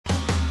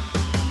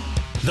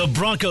The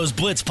Broncos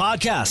Blitz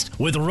Podcast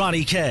with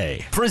Ronnie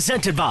K.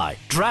 Presented by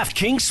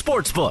DraftKings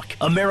Sportsbook,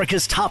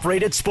 America's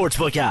top-rated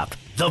sportsbook app.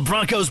 The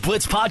Broncos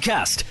Blitz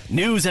Podcast.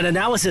 News and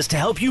analysis to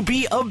help you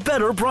be a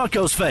better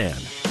Broncos fan.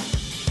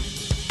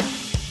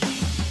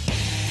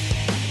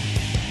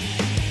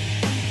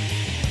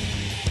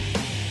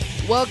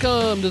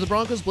 Welcome to the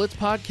Broncos Blitz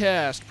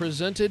Podcast,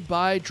 presented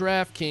by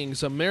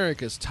DraftKings,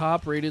 America's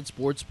top-rated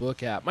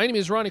sportsbook app. My name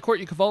is Ronnie Court.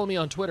 You can follow me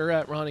on Twitter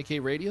at Ronnie K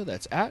Radio.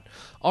 That's at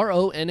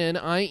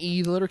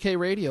RONNIE, the letter K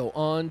Radio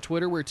on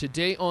Twitter. We're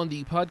today on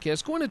the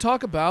podcast going to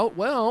talk about,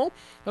 well,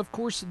 of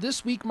course,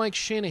 this week Mike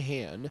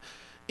Shanahan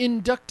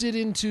inducted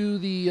into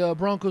the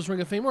Broncos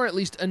Ring of Fame, or at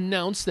least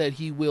announced that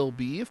he will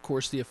be. Of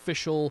course, the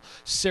official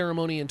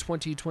ceremony in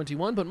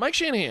 2021. But Mike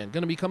Shanahan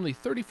going to become the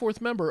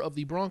 34th member of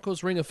the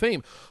Broncos Ring of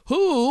Fame.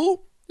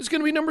 Who is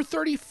going to be number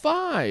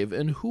 35?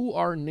 And who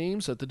are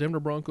names that the Denver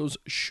Broncos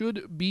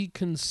should be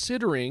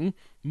considering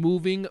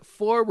moving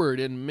forward?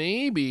 And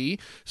maybe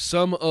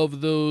some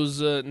of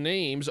those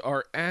names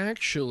are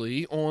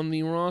actually on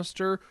the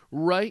roster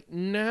right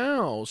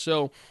now.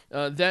 So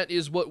that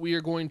is what we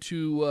are going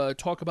to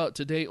talk about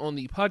today on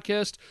the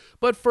podcast.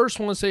 But first,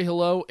 I want to say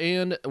hello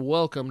and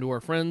welcome to our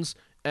friends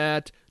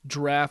at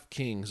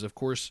DraftKings. Of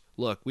course,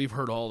 look, we've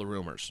heard all the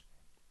rumors.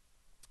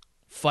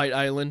 Fight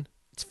Island,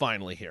 it's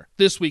finally here.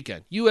 This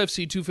weekend,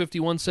 UFC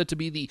 251 set to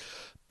be the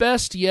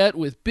best yet,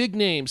 with big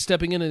names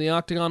stepping into the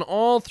octagon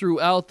all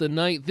throughout the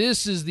night.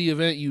 This is the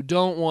event you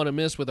don't want to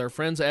miss with our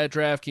friends at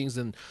DraftKings.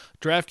 And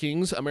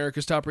DraftKings,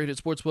 America's top-rated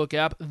sportsbook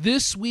app,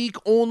 this week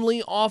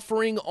only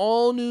offering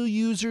all new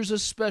users a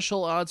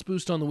special odds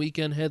boost on the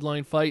weekend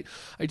headline fight.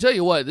 I tell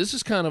you what, this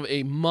is kind of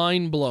a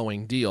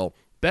mind-blowing deal.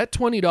 Bet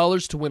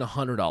 $20 to win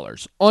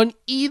 $100 on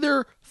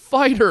either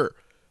fighter.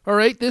 All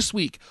right, this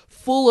week,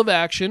 full of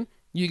action.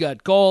 You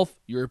got golf,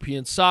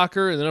 European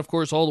soccer, and then, of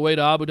course, all the way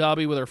to Abu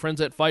Dhabi with our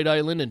friends at Fight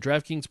Island and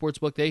DraftKings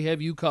Sportsbook. They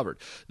have you covered.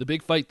 The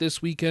big fight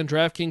this weekend,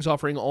 DraftKings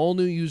offering all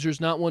new users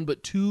not one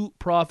but two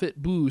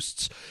profit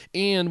boosts.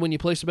 And when you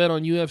place a bet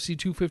on UFC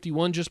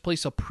 251, just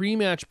place a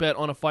pre-match bet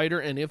on a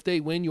fighter, and if they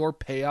win, your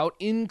payout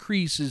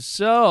increases.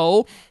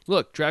 So,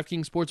 look,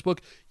 DraftKings Sportsbook,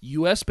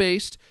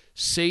 U.S.-based,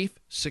 safe,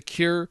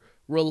 secure,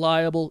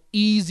 reliable,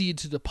 easy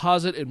to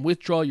deposit and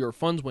withdraw your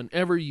funds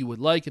whenever you would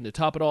like. And to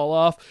top it all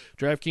off,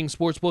 DraftKings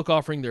Sportsbook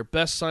offering their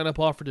best sign-up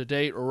offer to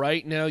date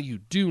right now. You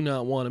do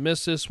not want to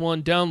miss this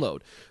one. Download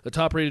the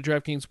top-rated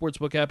DraftKings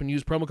Sportsbook app and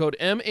use promo code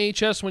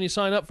MHS when you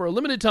sign up for a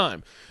limited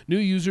time. New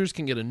users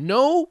can get a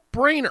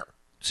no-brainer.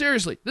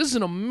 Seriously, this is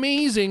an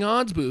amazing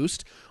odds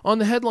boost on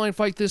the headline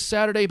fight this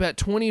Saturday. Bet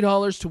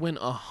 $20 to win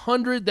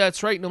 $100.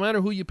 That's right, no matter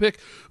who you pick,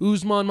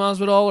 Usman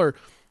Masvidal or,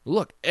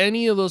 look,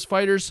 any of those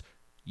fighters.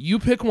 You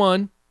pick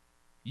one,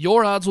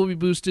 your odds will be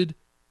boosted,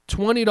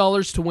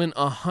 $20 to win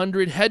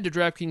 $100. Head to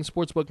DraftKings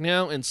Sportsbook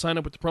now and sign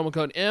up with the promo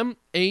code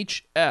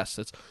MHS.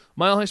 That's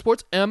Mile High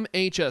Sports,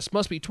 MHS.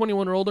 Must be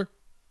 21 or older.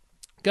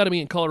 Got to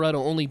be in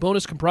Colorado only.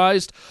 Bonus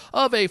comprised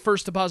of a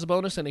first deposit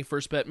bonus and a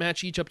first bet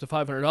match, each up to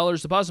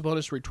 $500. Deposit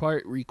bonus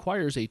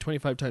requires a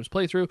 25 times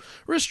playthrough.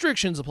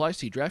 Restrictions apply.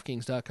 See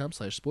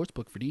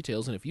DraftKings.com/sportsbook for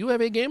details. And if you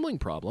have a gambling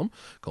problem,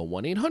 call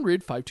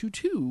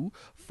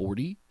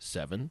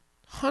 1-800-522-4700.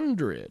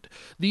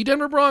 The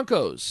Denver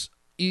Broncos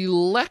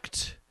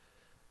elect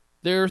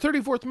their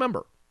 34th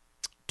member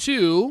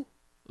to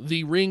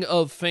the Ring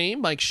of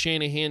Fame. Mike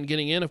Shanahan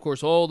getting in. Of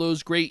course, all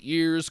those great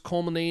years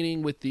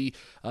culminating with the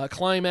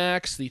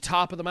climax, the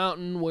top of the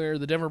mountain, where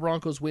the Denver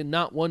Broncos win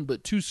not one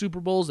but two Super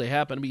Bowls. They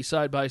happen to be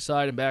side by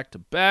side and back to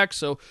back.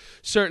 So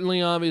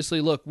certainly, obviously,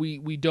 look,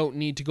 we don't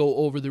need to go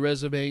over the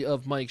resume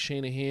of Mike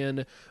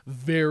Shanahan.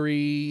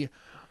 Very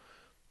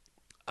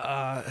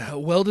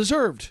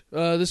well-deserved.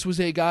 This was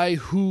a guy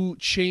who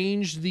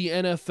changed the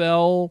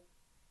NFL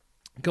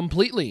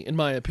completely, in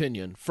my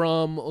opinion,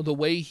 from the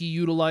way he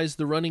utilized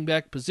the running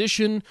back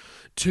position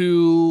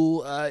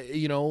to,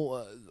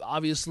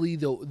 obviously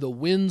the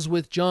wins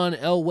with John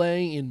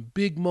Elway in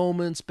big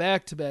moments,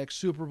 back-to-back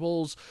Super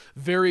Bowls,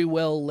 very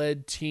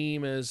well-led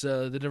team as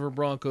the Denver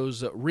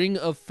Broncos Ring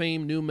of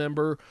Fame new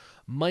member,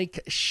 Mike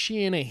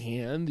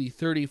Shanahan, the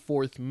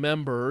 34th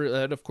member.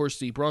 That, of course,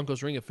 the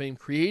Broncos Ring of Fame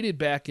created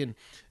back in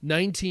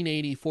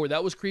 1984.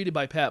 That was created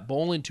by Pat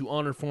Bowlen to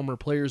honor former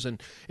players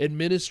and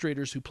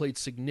administrators who played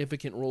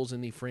significant roles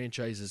in the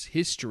franchise's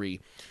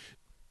history.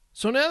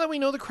 So now that we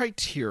know the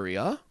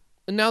criteria,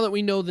 and now that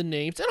we know the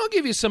names, and I'll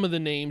give you some of the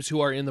names who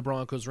are in the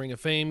Broncos Ring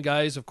of Fame,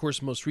 guys, of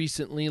course, most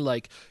recently,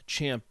 like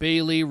Champ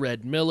Bailey,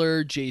 Red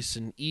Miller,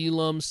 Jason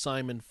Elam,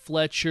 Simon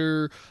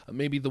Fletcher,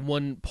 maybe the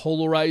one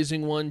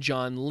polarizing one,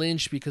 John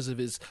Lynch, because of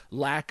his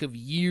lack of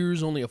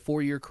years, only a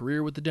 4-year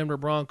career with the Denver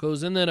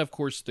Broncos, and then, of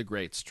course, the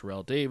greats,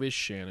 Terrell Davis,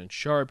 Shannon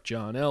Sharp,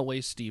 John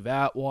Elway, Steve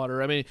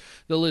Atwater. I mean,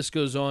 the list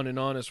goes on and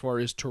on as far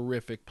as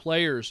terrific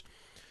players.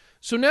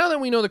 So now that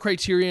we know the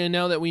criteria, and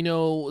now that we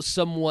know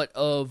somewhat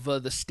of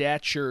the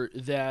stature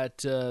that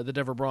the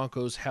Denver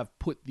Broncos have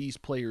put these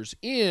players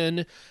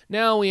in,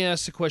 now we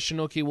ask the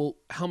question, okay, well,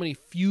 how many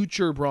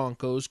future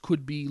Broncos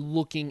could be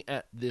looking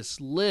at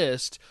this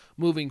list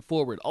moving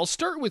forward? I'll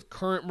start with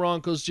current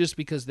Broncos just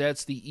because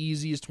that's the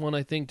easiest one,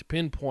 I think, to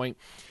pinpoint.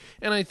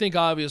 And I think,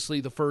 obviously,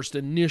 the first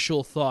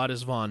initial thought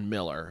is Von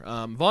Miller.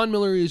 Von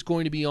Miller is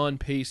going to be on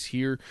pace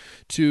here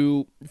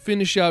to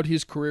finish out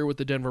his career with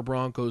the Denver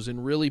Broncos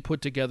and really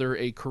put together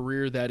a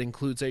career that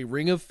includes a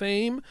Ring of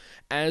Fame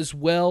as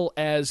well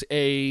as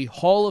a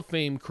Hall of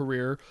Fame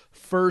career,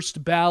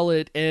 first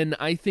ballot, and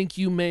I think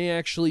you may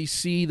actually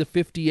see the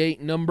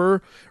 58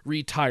 number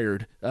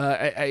retired.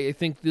 I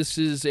think this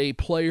is a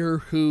player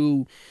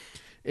who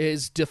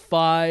has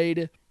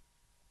defied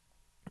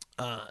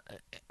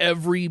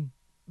every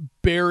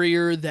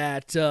barrier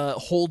that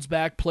holds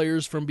back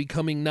players from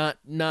becoming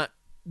not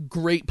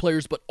great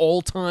players, but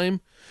all-time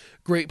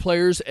great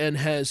players, and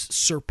has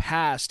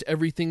surpassed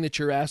everything that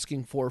you're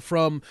asking for,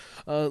 from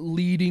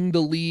leading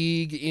the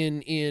league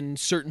in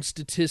certain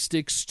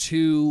statistics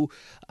to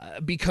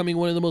becoming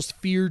one of the most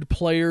feared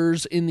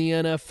players in the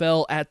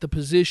NFL at the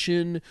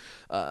position.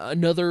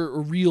 Another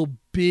real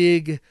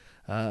big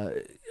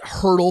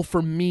hurdle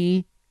for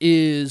me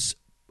is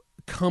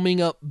coming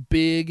up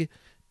big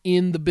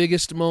in the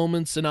biggest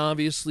moments, and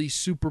obviously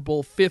Super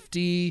Bowl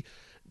 50,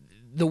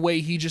 the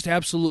way he just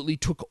absolutely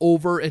took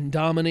over and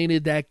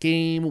dominated that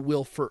game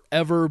will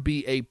forever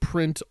be a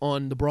print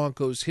on the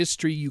Broncos'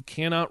 history. You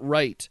cannot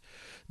write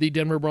the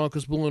Denver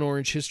Broncos blue and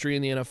orange history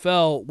in the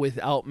NFL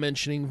without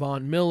mentioning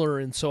Von Miller,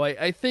 and so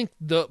I think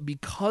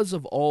because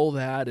of all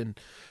that and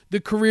the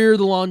career,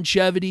 the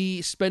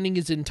longevity, spending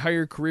his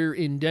entire career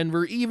in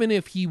Denver, even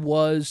if he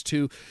was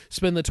to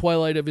spend the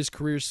twilight of his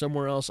career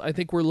somewhere else, I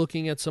think we're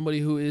looking at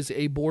somebody who is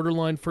a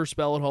borderline first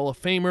ballot Hall of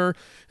Famer,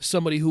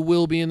 somebody who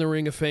will be in the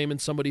Ring of Fame,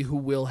 and somebody who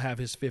will have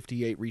his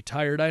 58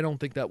 retired. I don't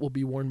think that will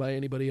be worn by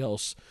anybody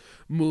else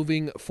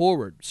moving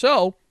forward.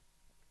 So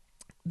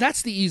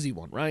that's the easy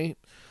one, right?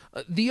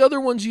 The other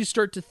ones you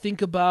start to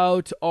think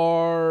about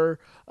are,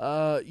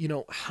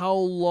 how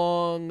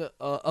long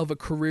of a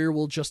career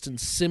will Justin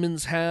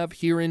Simmons have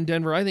here in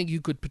Denver? I think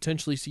you could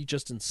potentially see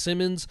Justin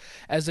Simmons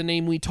as a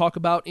name we talk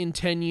about in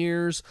 10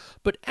 years.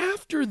 But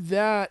after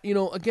that,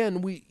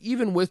 again,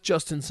 even with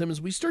Justin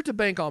Simmons, we start to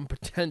bank on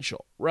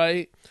potential,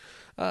 right?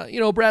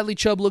 Bradley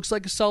Chubb looks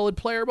like a solid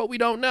player, but we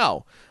don't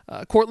know.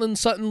 Cortland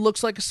Sutton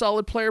looks like a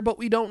solid player, but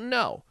we don't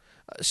know.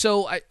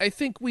 So I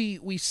think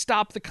we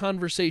stop the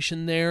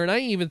conversation there, and I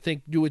even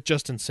think with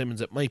Justin Simmons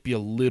it might be a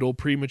little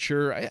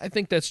premature. I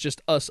think that's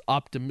just us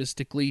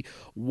optimistically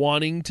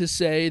wanting to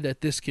say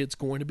that this kid's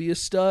going to be a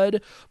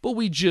stud, but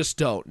we just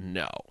don't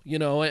know.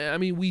 I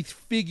mean, we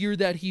figure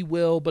that he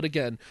will, but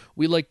again,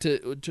 we like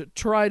to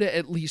try to,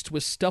 at least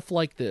with stuff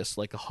like this,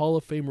 like a Hall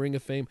of Fame, Ring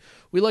of Fame,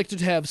 we like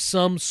to have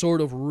some sort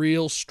of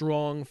real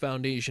strong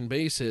foundation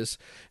basis,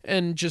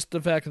 and just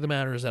the fact of the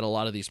matter is that a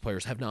lot of these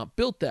players have not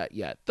built that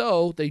yet,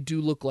 though they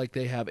do look like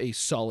they have a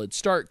solid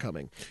start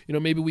coming.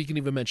 Maybe we can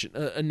even mention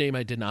a name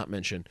I did not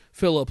mention,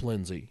 Phillip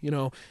Lindsay,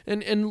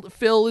 and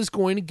Phil is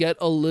going to get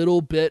a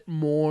little bit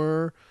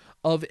more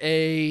of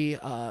a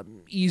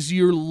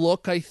easier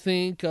look, I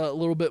think, a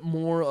little bit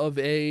more of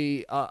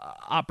a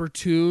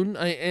opportune,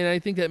 and I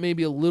think that may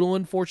be a little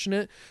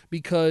unfortunate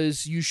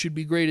because you should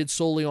be graded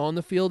solely on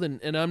the field,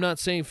 and I'm not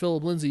saying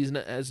Phillip Lindsay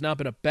has not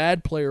been a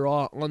bad player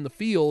on the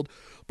field,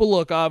 but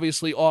look,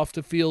 obviously off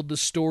the field, the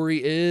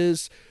story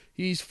is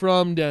he's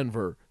from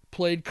Denver,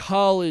 played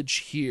college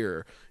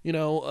here,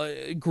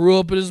 grew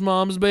up in his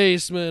mom's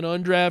basement,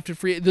 undrafted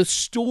free. The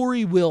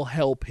story will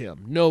help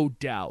him, no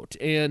doubt,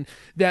 and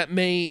that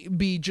may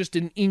be just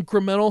an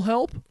incremental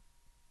help,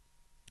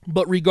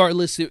 but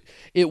regardless,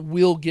 it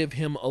will give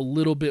him a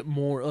little bit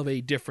more of a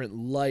different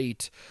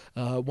light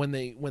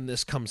when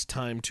this comes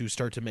time to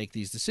start to make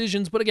these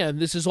decisions. But again,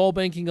 this is all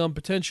banking on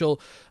potential.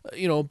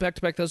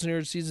 Back-to-back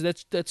 1,000-yard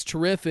seasons, that's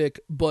terrific,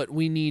 but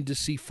we need to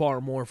see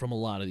far more from a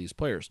lot of these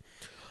players.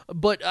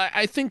 But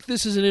I think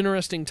this is an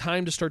interesting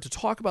time to start to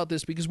talk about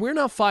this because we're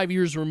now 5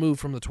 years removed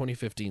from the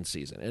 2015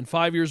 season and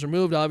 5 years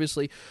removed,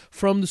 obviously,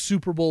 from the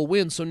Super Bowl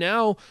win. So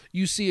now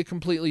you see a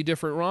completely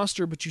different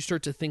roster, but you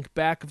start to think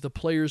back of the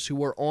players who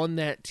were on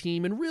that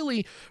team. And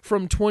really,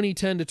 from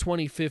 2010 to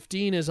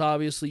 2015, as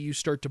obviously you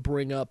start to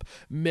bring up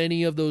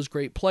many of those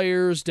great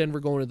players,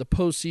 Denver going to the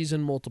postseason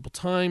multiple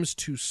times,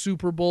 2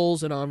 Super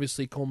Bowls, and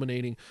obviously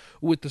culminating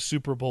with the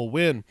Super Bowl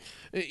win.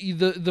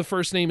 The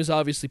first name is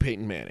obviously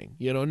Peyton Manning.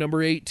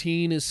 Number 18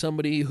 is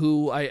somebody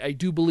who I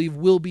do believe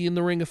will be in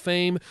the Ring of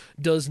Fame,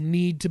 does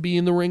need to be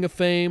in the Ring of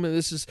Fame. And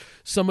this is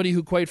somebody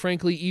who, quite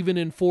frankly, even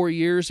in 4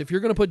 years, if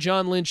you're going to put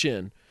John Lynch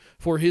in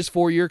for his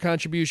 4-year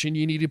contribution,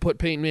 you need to put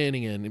Peyton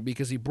Manning in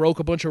because he broke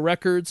a bunch of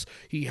records.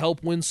 He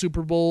helped win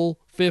Super Bowl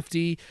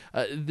 50.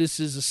 This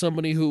is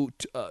somebody who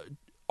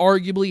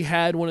arguably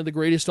had one of the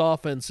greatest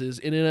offenses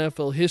in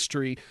NFL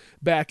history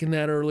back in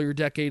that earlier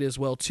decade as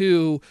well,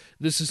 too.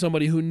 This is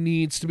somebody who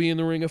needs to be in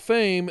the Ring of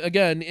Fame.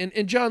 Again,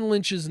 and John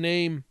Lynch's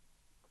name,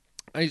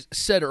 I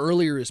said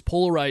earlier, is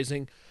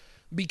polarizing.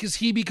 because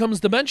he becomes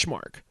the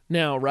benchmark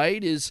now,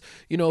 right? Is,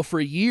 for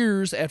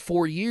years, at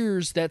 4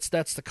 years, that's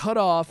the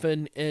cutoff,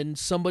 and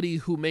somebody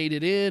who made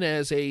it in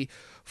as a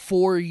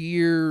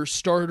 4-year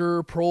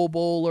starter, Pro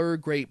Bowler,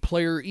 great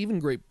player, even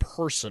great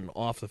person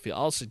off the field.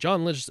 I'll say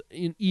John Lynch is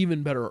an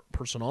even better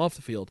person off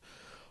the field.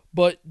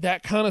 But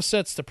that kind of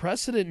sets the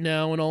precedent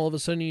now, and all of a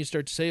sudden you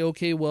start to say,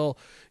 okay, well,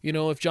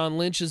 if John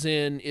Lynch is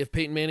in, if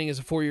Peyton Manning has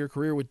a 4-year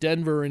career with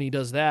Denver and he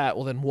does that,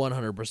 well, then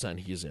 100%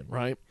 he's in,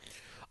 right?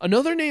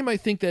 Another name I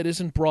think that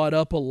isn't brought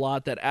up a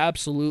lot that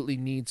absolutely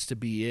needs to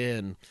be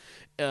in,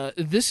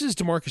 this is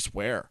DeMarcus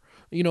Ware.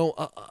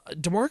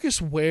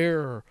 DeMarcus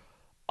Ware,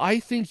 I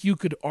think you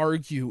could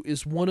argue,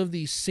 is one of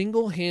the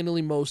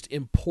single-handedly most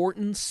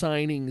important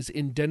signings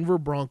in Denver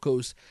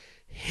Broncos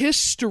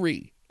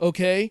history,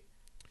 okay?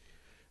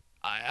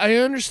 I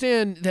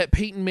understand that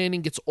Peyton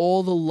Manning gets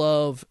all the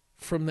love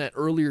from that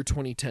earlier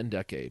 2010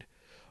 decade,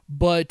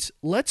 but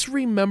let's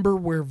remember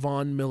where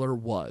Von Miller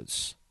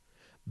was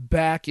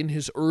back in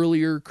his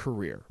earlier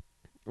career,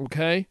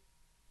 okay?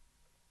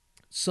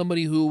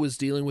 Somebody who was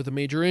dealing with a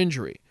major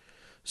injury,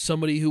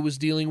 somebody who was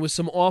dealing with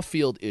some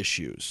off-field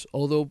issues,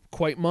 although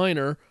quite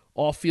minor,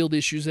 off-field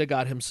issues that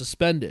got him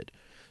suspended.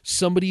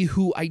 Somebody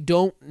who I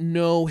don't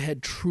know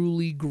had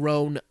truly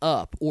grown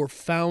up or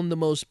found the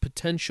most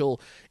potential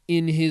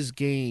in his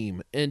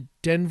game. And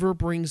Denver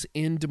brings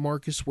in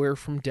DeMarcus Ware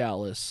from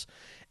Dallas,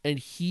 and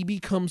he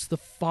becomes the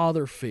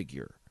father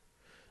figure,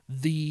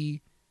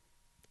 the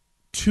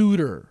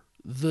tutor,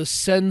 the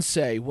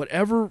sensei,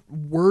 whatever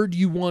word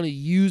you want to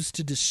use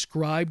to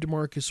describe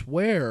DeMarcus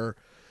Ware,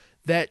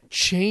 that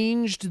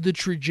changed the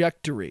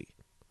trajectory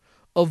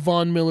of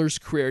Von Miller's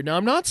career. Now,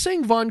 I'm not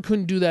saying Von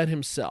couldn't do that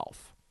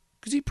himself,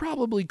 because he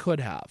probably could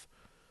have.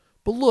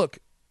 But look,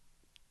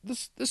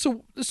 this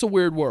is a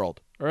weird world,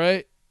 all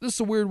right? This is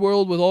a weird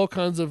world with all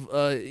kinds of,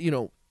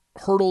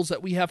 hurdles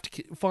that we have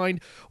to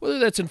find, whether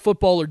that's in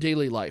football or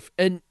daily life.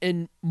 And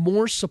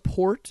more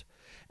support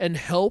and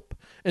help,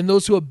 and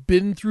those who have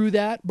been through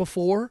that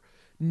before,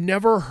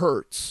 never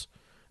hurts.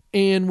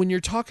 And when you're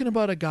talking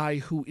about a guy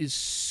who is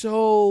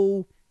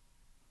so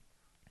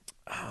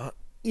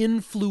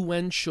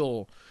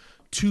influential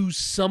to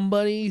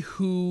somebody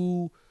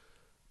who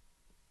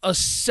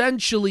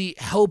essentially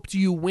helped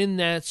you win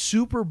that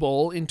Super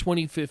Bowl in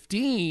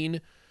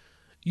 2015,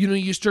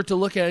 you start to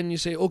look at it and you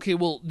say, okay,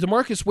 well,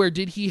 DeMarcus Ware,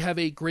 did he have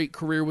a great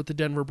career with the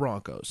Denver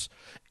Broncos?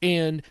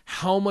 And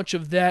how much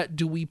of that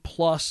do we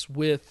plus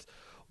with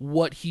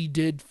what he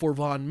did for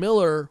Von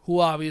Miller, who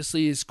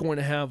obviously is going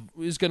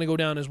to go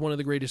down as one of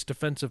the greatest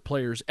defensive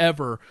players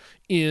ever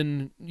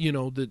in,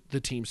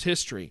 the team's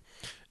history.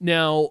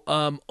 Now,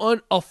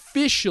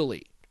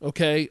 unofficially,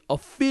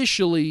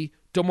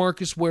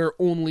 DeMarcus Ware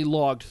only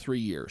logged 3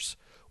 years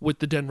with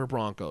the Denver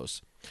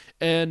Broncos.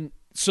 And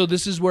so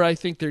this is where I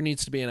think there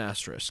needs to be an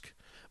asterisk,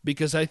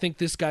 because I think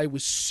this guy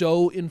was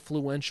so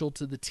influential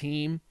to the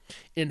team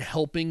in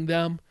helping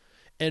them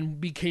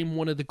and became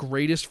one of the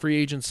greatest free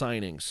agent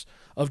signings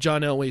of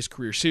John Elway's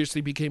career.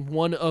 Seriously, became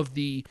one of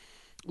the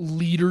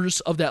leaders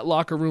of that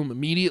locker room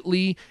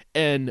immediately,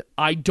 and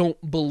I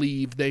don't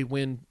believe they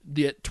win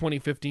the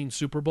 2015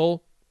 Super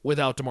Bowl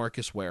without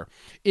DeMarcus Ware.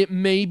 It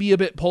may be a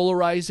bit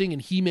polarizing,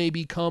 and he may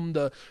become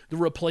the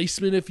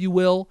replacement, if you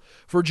will,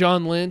 for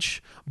John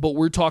Lynch, but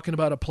we're talking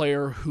about a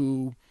player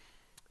who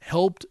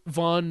helped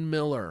Von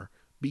Miller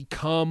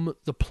become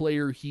the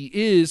player he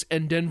is,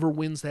 and Denver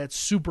wins that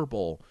Super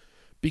Bowl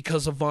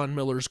because of Von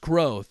Miller's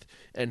growth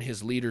and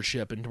his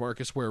leadership, and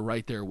DeMarcus Ware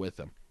right there with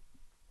him.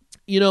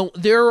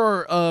 There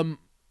are,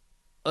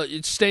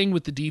 it's staying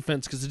with the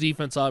defense, because the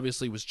defense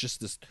obviously was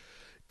just this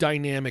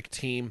dynamic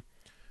team.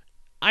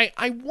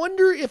 I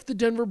wonder if the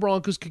Denver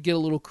Broncos could get a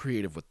little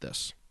creative with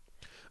this,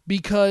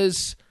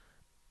 because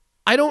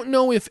I don't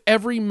know if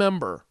every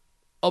member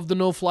of the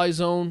no-fly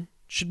zone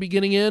should be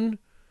getting in,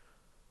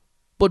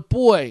 but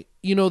boy,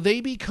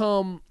 they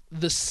become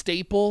the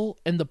staple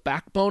and the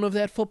backbone of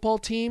that football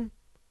team.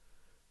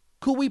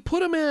 Could we put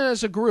them in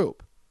as a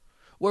group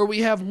where we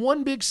have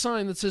one big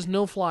sign that says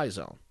no-fly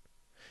zone,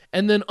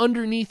 and then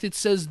underneath it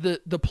says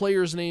the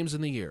players' names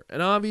in the year?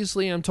 And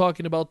obviously I'm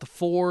talking about the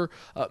 4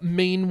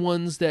 main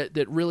ones that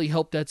really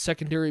helped that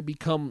secondary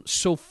become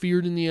so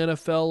feared in the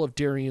NFL, of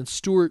Darian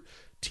Stewart,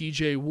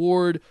 TJ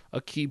Ward,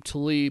 Aqib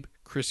Talib,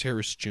 Chris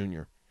Harris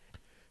Jr.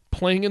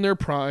 Playing in their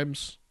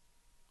primes,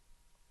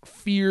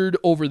 feared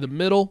over the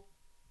middle,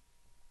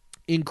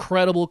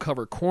 incredible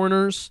cover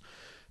corners.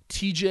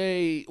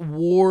 TJ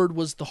Ward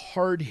was the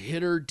hard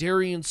hitter.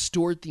 Darian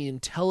Stewart, the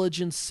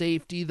intelligent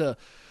safety, the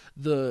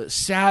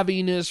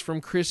savviness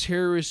from Chris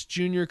Harris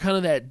Jr., kind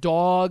of that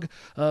dog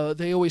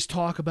they always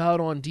talk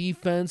about on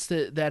defense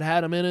that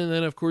had him in it. And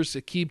then, of course,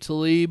 Aqib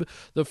Talib,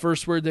 the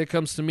first word that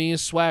comes to me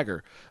is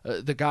swagger.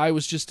 The guy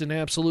was just an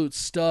absolute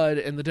stud,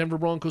 and the Denver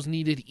Broncos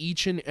needed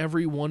each and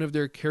every one of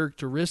their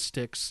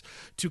characteristics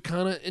to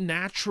kind of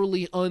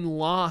naturally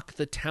unlock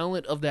the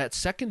talent of that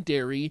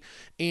secondary.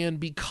 And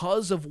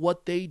because of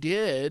what they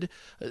did,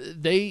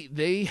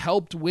 they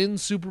helped win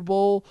Super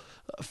Bowl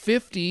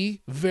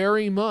 50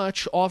 very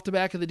much off the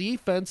back of the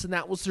defense, and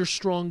that was their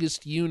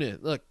strongest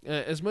unit. Look,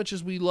 as much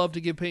as we love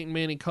to give Peyton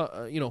Manning,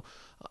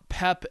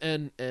 pep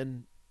and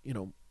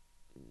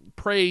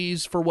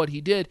praise for what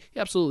he did, he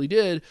absolutely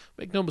did.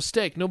 Make no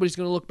mistake, nobody's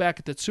going to look back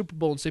at that Super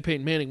Bowl and say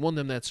Peyton Manning won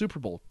them that Super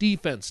Bowl.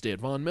 Defense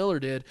did, Von Miller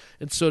did,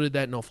 and so did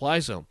that no-fly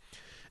zone.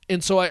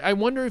 And so I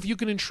wonder if you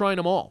can enshrine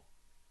them all.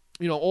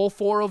 All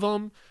four of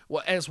them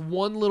as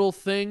one little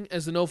thing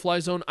as the no-fly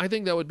zone. I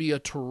think that would be a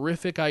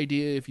terrific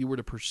idea if you were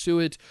to pursue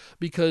it,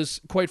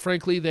 because quite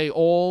frankly, they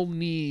all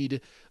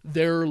need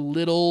their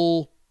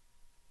little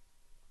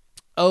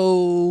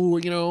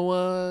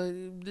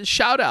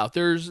shout out.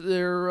 There's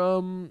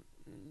their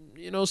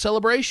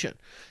celebration.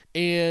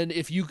 And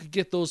if you could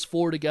get those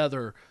four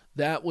together,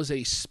 that was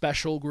a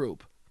special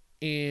group.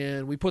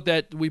 And we put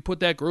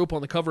that group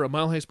on the cover of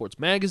Mile High Sports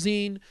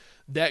Magazine.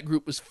 That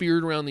group was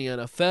feared around the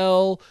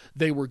NFL.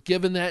 They were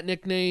given that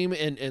nickname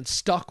and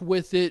stuck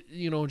with it,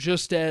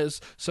 just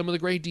as some of the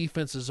great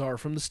defenses are,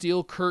 from the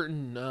Steel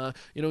Curtain.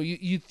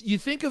 You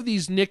think of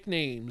these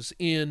nicknames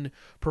in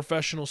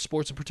professional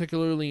sports, and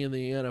particularly in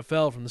the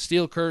NFL, from the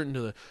Steel Curtain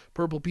to the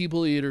Purple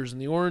People Eaters and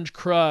the Orange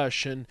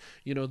Crush and,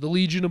 the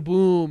Legion of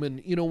Boom.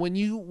 And,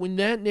 when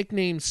that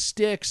nickname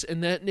sticks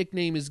and that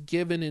nickname is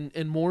given,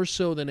 and more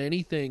so than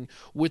anything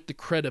with the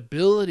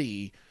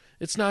credibility,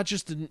 it's not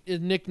just a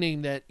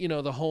nickname that,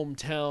 the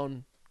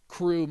hometown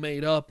crew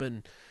made up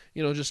and,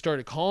 just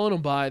started calling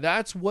them by.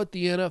 That's what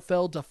the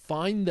NFL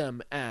defined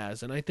them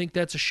as. And I think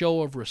that's a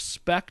show of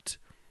respect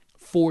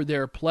for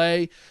their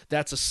play.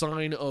 That's a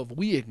sign of,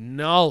 we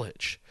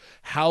acknowledge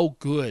how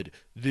good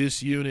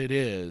this unit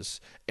is.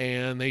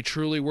 And they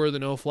truly were the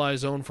no-fly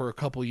zone for a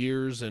couple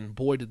years. And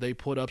boy, did they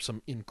put up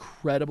some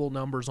incredible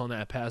numbers on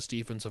that pass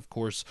defense, of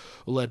course,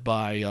 led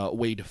by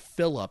Wade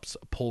Phillips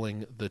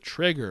pulling the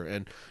trigger.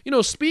 And,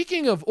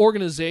 speaking of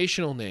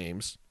organizational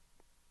names,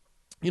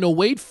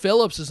 Wade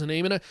Phillips is a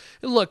name. And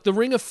look, the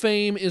Ring of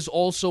Fame is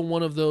also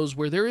one of those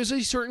where there is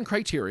a certain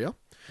criteria.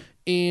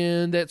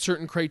 And that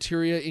certain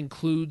criteria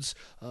includes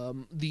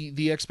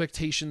the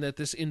expectation that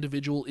this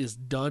individual is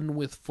done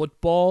with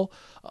football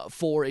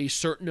for a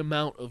certain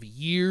amount of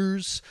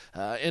years.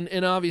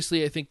 And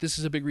obviously, I think this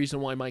is a big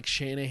reason why Mike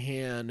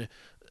Shanahan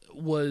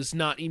was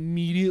not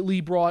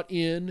immediately brought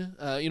in.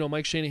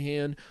 Mike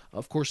Shanahan,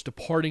 of course,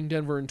 departing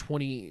Denver in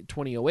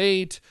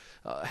 2008,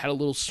 had a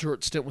little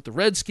short stint with the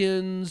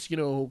Redskins,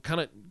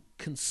 kind of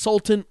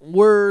consultant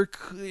work,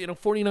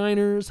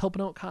 49ers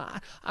helping out.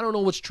 I don't know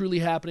what's truly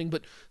happening,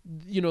 but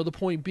the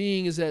point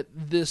being is that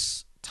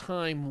this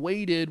time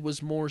waited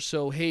was more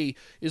so, hey,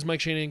 is Mike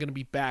Shanahan going to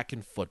be back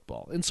in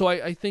football? And so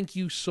I think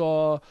you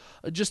saw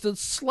just a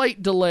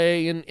slight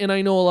delay, and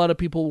I know a lot of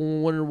people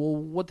will wonder, well,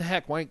 what the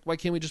heck? Why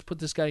can't we just put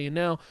this guy in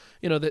now?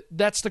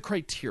 That's the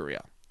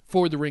criteria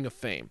for the Ring of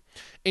Fame.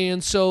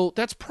 And so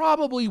that's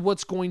probably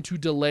what's going to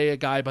delay a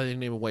guy by the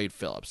name of Wade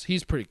Phillips.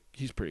 He's pretty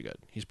good.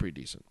 He's pretty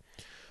decent.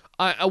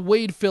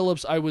 Wade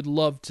Phillips, I would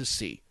love to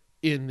see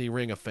in the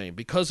Ring of Fame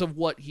because of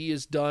what he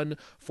has done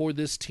for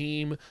this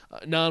team,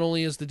 not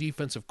only as the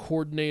defensive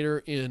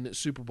coordinator in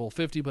Super Bowl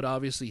 50, but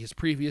obviously his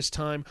previous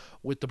time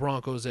with the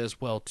Broncos as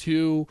well,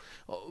 too.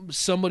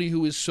 Somebody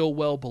who is so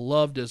well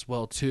beloved as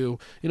well, too.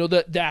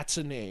 That's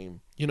a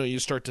name you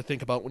start to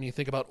think about when you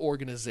think about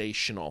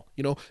organizational.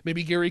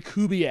 Maybe Gary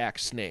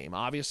Kubiak's name,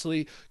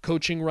 obviously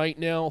coaching right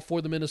now for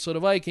the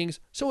Minnesota Vikings.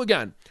 So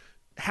again,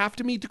 have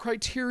to meet the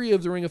criteria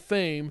of the Ring of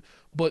Fame,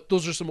 but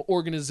those are some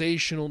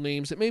organizational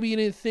names that maybe you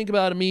didn't think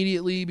about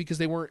immediately because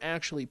they weren't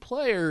actually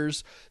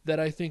players that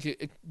I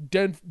think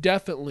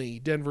definitely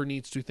Denver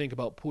needs to think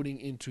about putting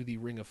into the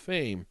Ring of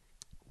Fame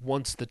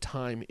once the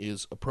time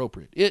is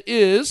appropriate. It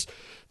is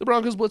the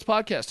Broncos Blitz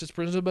Podcast. It's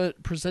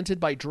presented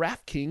by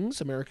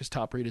DraftKings, America's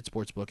top-rated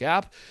sportsbook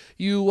app.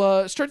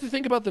 You start to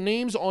think about the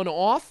names on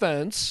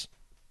offense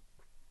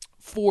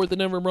for the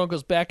Denver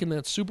Broncos back in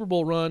that Super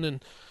Bowl run,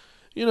 and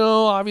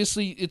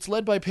obviously it's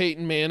led by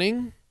Peyton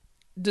Manning.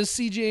 Does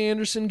C.J.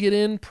 Anderson get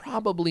in?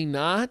 Probably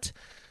not.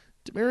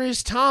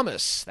 Demaryius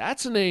Thomas,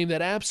 that's a name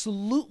that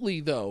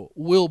absolutely, though,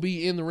 will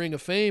be in the Ring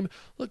of Fame.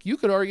 Look, you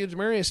could argue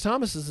Demaryius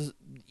Thomas is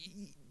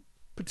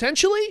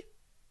potentially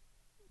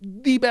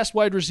the best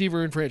wide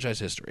receiver in franchise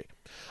history.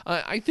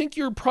 I think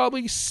you're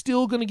probably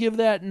still going to give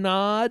that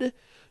nod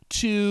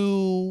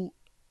to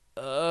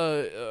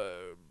Rod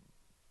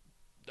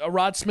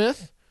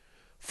Smith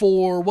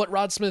for what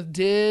Rod Smith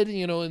did,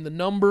 in the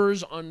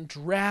numbers,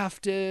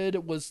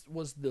 undrafted, was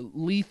the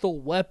lethal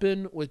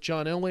weapon with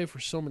John Elway for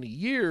so many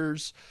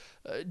years.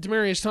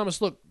 Demaryius Thomas,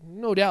 look,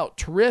 no doubt,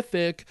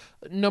 terrific.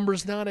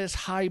 Numbers not as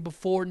high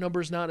before,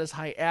 numbers not as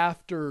high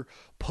after,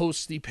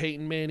 post the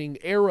Peyton Manning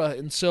era.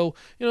 And so,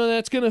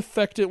 that's going to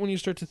affect it when you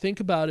start to think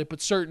about it.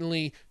 But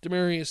certainly,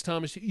 Demaryius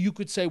Thomas, you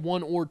could say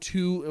one or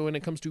two when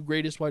it comes to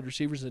greatest wide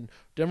receivers in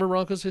Denver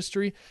Broncos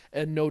history,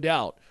 and no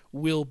doubt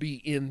will be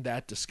in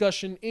that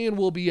discussion and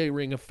will be a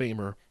Ring of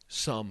Famer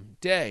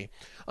someday.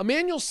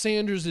 Emmanuel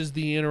Sanders is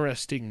the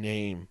interesting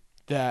name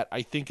that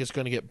I think is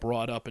going to get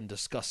brought up and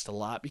discussed a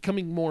lot,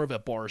 becoming more of a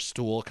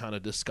barstool kind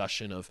of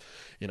discussion of,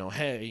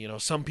 hey,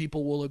 some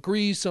people will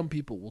agree, some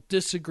people will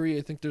disagree.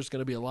 I think there's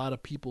going to be a lot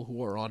of people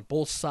who are on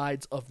both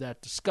sides of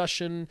that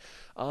discussion.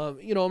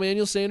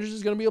 Emmanuel Sanders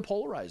is going to be a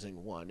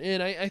polarizing one.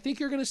 And I think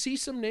you're going to see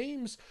some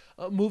names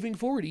moving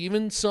forward,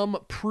 even some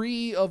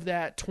pre of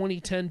that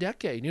 2010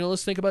 decade.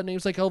 Let's think about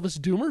names like Elvis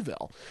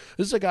Dumervil.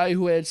 This is a guy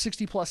who had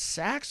 60-plus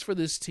sacks for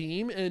this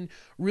team and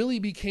really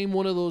became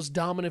one of those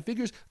dominant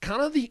figures,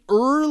 kind of the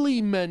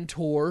early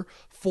mentor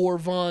for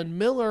Von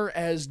Miller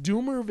as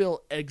Dumervil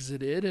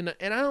exited. And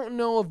I don't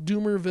know if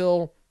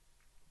Dumervil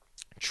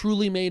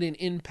truly made an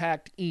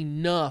impact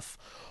enough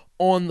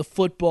on the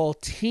football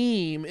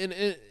team. And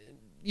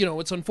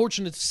it's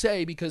unfortunate to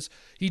say because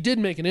he did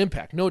make an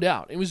impact, no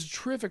doubt. He was a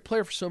terrific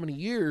player for so many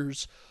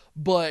years,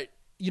 but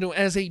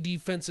as a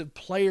defensive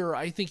player,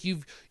 I think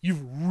you've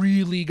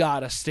really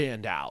got to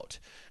stand out.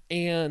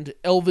 And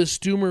Elvis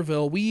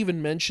Dumervil, we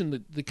even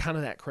mentioned the kind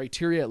of that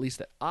criteria, at least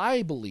that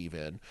I believe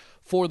in,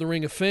 for the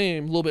Ring of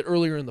Fame a little bit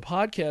earlier in the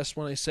podcast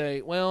when I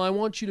say, well, I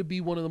want you to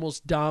be one of the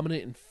most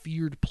dominant and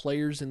feared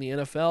players in the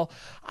NFL.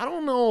 I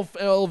don't know if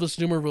Elvis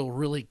Dumervil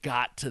really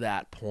got to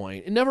that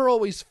point. It never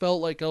always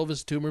felt like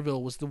Elvis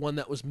Dumervil was the one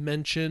that was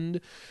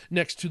mentioned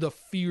next to the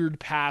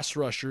feared pass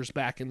rushers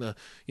back in the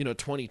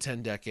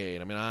 2010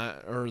 decade.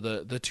 Or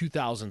the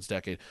 2000s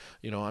decade.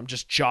 I'm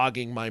just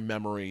jogging my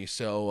memory,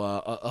 so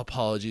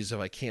apologies if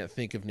I can't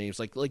think of names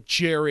like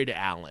Jared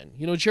Allen.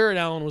 Jared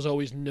Allen was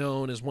always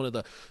known as one of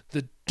the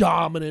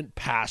dominant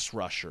pass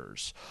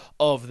rushers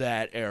of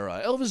that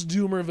era. Elvis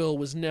Dumervil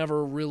was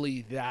never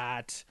really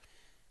that.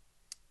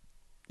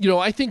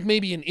 I think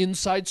maybe in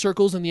inside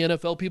circles in the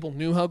NFL, people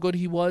knew how good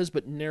he was,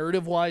 but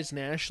narrative-wise,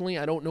 nationally,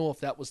 I don't know if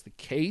that was the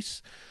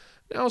case.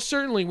 Now,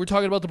 certainly, we're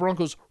talking about the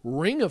Broncos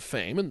Ring of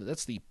Fame, and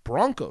that's the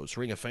Broncos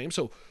Ring of Fame,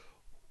 so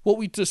what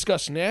we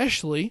discuss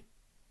nationally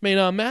may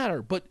not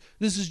matter, but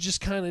this is just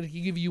kind of to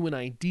give you an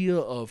idea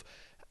of,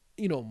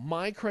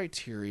 my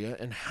criteria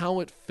and how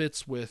it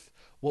fits with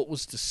what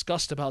was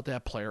discussed about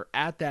that player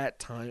at that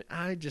time.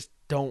 I just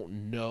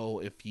don't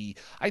know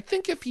I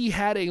think if he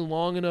had a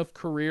long enough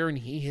career and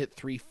he hit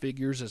three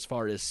figures as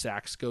far as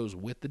sacks goes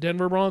with the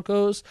Denver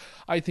Broncos,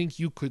 I think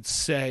you could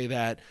say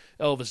that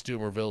Elvis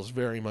Dumervil is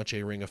very much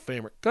a Ring of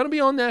Famer. Going to be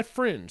on that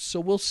fringe, so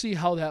we'll see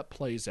how that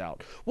plays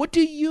out. What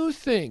do you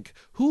think?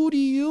 Who do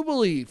you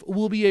believe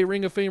will be a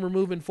Ring of Famer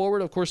moving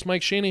forward? Of course,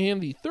 Mike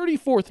Shanahan, the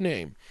 34th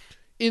name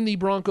in the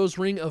Broncos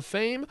Ring of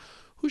Fame.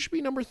 Who should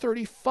be number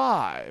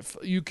 35?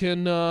 You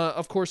can,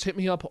 of course, hit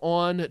me up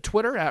on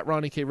Twitter at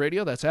Ronnie K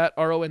Radio. That's at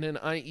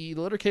RONNIE,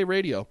 the letter K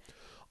Radio,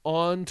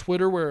 on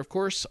Twitter, where, of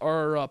course,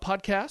 our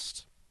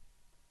podcast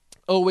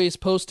always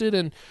posted,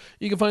 and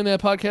you can find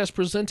that podcast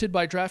presented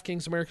by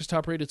DraftKings, America's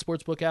top-rated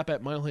sportsbook app,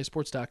 at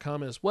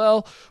milehighsports.com as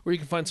well, where you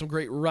can find some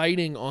great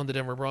writing on the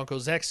Denver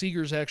Broncos. Zach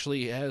Seegers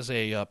actually has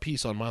a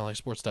piece on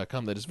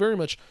milehighsports.com that is very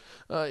much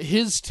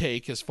his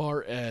take as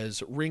far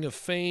as Ring of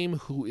Fame,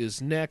 who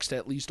is next,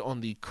 at least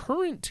on the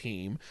current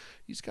team.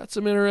 He's got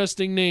some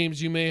interesting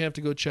names. You may have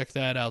to go check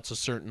that out, so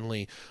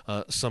certainly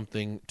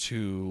something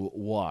to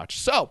watch.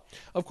 So,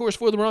 of course,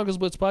 for the Broncos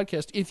Blitz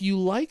podcast, if you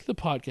like the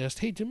podcast,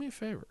 hey, do me a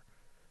favor.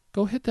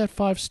 Go hit that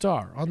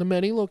 5-star on the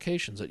many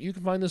locations that you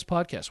can find this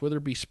podcast, whether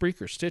it be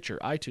Spreaker, Stitcher,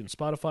 iTunes,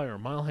 Spotify, or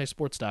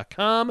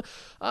milehighsports.com.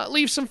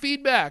 Leave some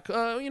feedback.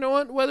 You know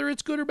what? Whether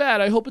it's good or bad,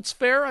 I hope it's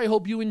fair. I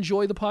hope you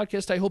enjoy the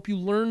podcast. I hope you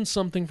learn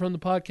something from the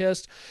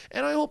podcast.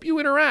 And I hope you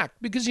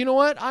interact, because you know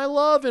what? I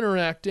love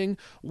interacting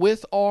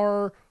with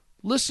our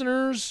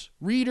listeners,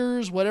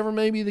 readers, whatever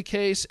may be the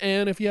case.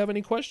 And if you have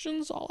any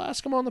questions, I'll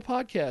ask them on the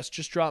podcast.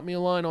 Just drop me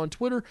a line on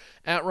Twitter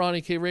at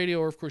Ronnie K Radio,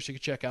 or of course you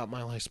can check out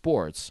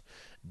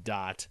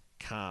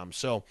milehighsports.com.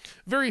 So,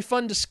 very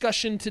fun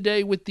discussion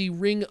today with the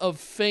Ring of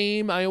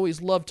Fame. I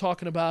always love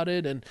talking about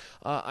it, and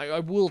I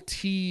will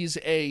tease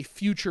a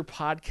future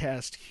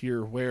podcast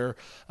here where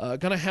going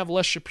to have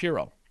Les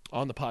Shapiro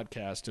on the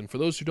podcast. And for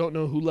those who don't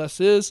know who Les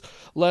is,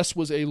 Les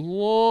was a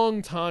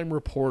longtime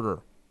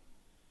reporter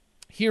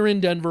here in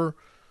Denver,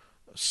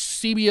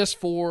 CBS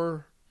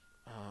 4,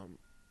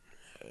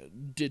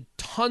 did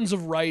tons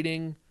of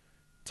writing,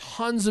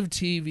 tons of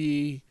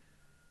TV,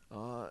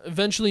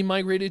 eventually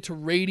migrated to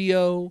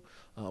radio,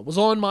 was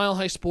on Mile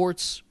High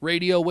Sports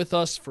Radio with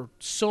us for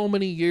so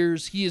many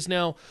years. He is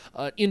now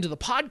into the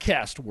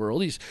podcast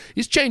world.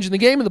 He's changing the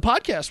game in the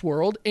podcast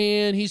world,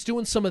 and he's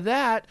doing some of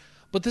that.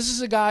 But this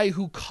is a guy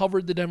who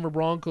covered the Denver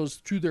Broncos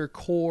to their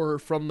core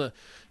from the,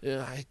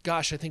 I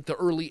think the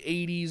early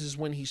 80s is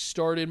when he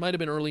started. Might have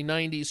been early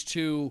 90s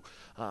to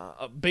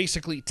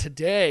basically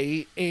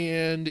today,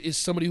 and is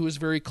somebody who is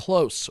very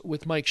close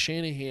with Mike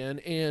Shanahan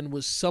and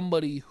was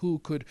somebody who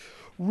could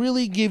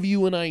really give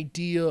you an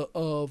idea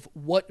of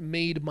what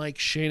made Mike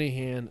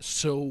Shanahan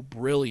so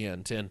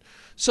brilliant. And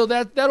So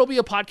that'll be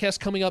a podcast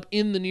coming up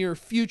in the near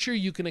future.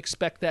 You can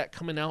expect that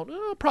coming out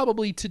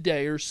probably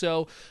today or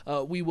so.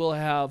 We will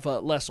have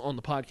less on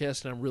the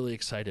podcast, and I'm really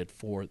excited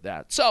for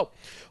that. So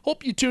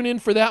hope you tune in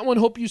for that one.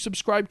 Hope you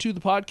subscribe to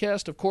the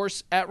podcast, of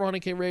course, at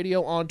Ronnie K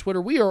Radio on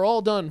Twitter. We are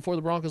all done for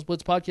the Broncos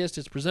Blitz podcast.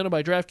 It's presented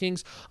by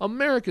DraftKings,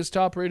 America's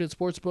top-rated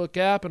sportsbook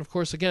app. And, of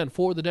course, again,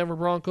 for the Denver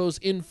Broncos,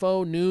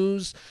 info,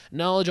 news,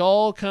 knowledge,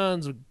 all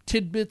kinds of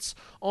tidbits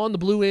on the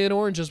blue and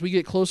orange as we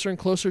get closer and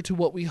closer to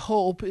what we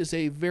hope is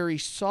a very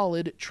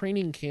solid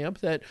training camp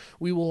that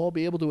we will all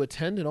be able to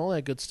attend and all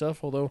that good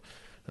stuff, although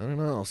I don't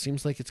know,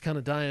 seems like it's kind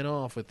of dying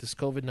off with this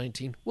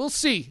COVID-19. We'll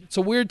see. It's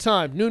a weird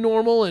time, new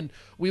normal, and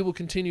we will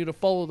continue to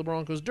follow the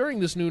Broncos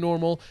during this new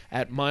normal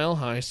at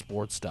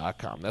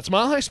milehighsports.com. That's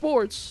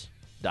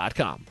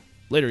milehighsports.com.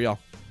 Later, y'all.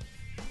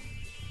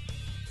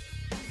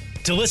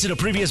 To listen to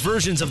previous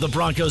versions of the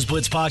Broncos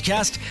Blitz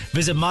podcast,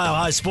 visit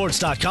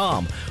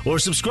milehighsports.com or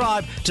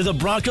subscribe to the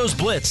Broncos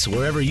Blitz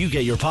wherever you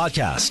get your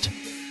podcast.